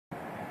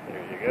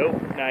There you go.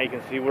 Now you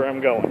can see where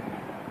I'm going.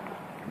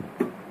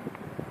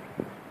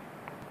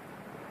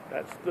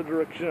 That's the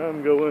direction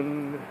I'm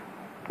going.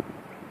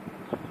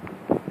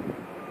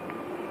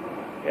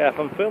 Yeah, if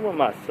I'm filming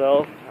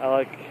myself, I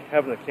like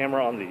having the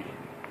camera on the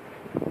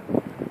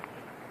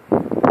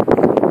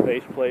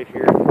base plate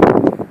here.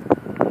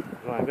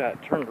 When I've got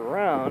it turned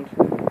around,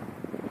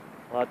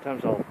 a lot of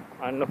times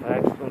I don't know if I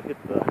accidentally hit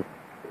the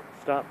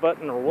stop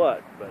button or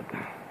what, but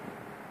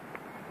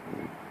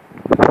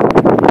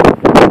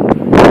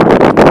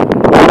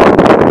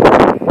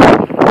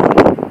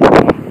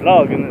I'm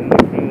vlogging, and the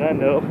next thing I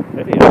know,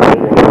 hey, I'm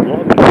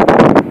vlogging.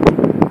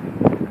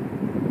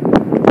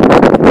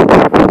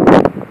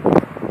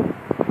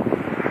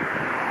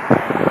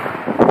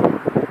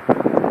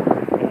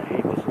 I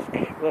hate this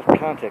left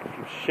contact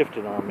keeps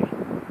shifting on me.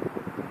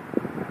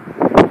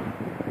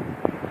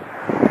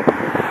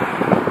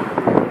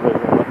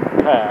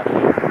 Path.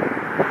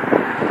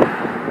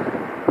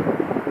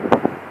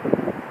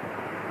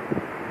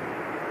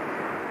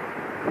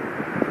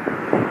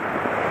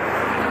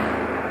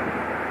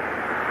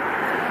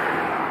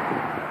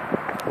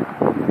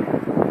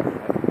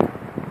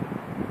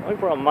 The only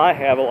problem I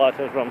have a lot of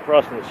times when I'm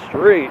crossing the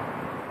street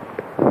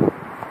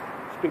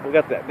is people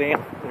got that their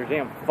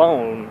damn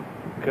phone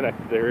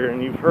connected there,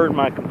 and you've heard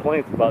my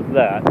complaints about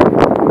that.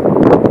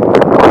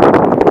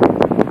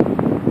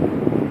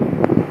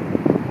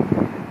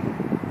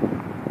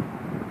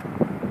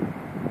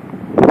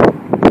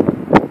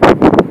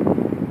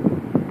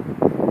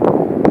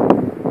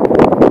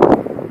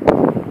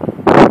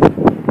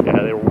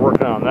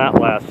 On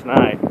that last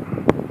night,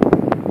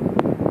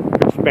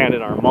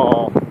 expanded our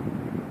mall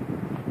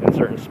in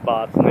certain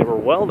spots, and they were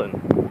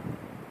welding.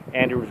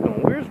 Andrew was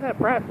going, "Where's that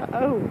bright?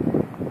 Oh!"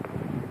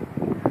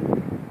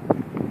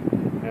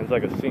 And it's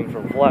like a scene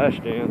from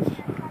Flashdance.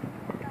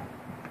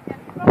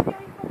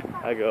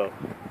 I go,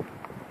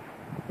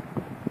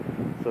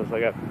 so it's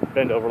like I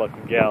bend over like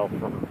a gal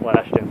from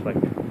Flashdance, like,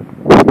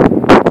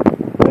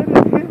 "Let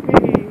it hit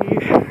me."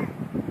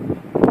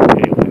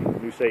 Anyway,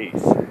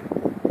 Luce.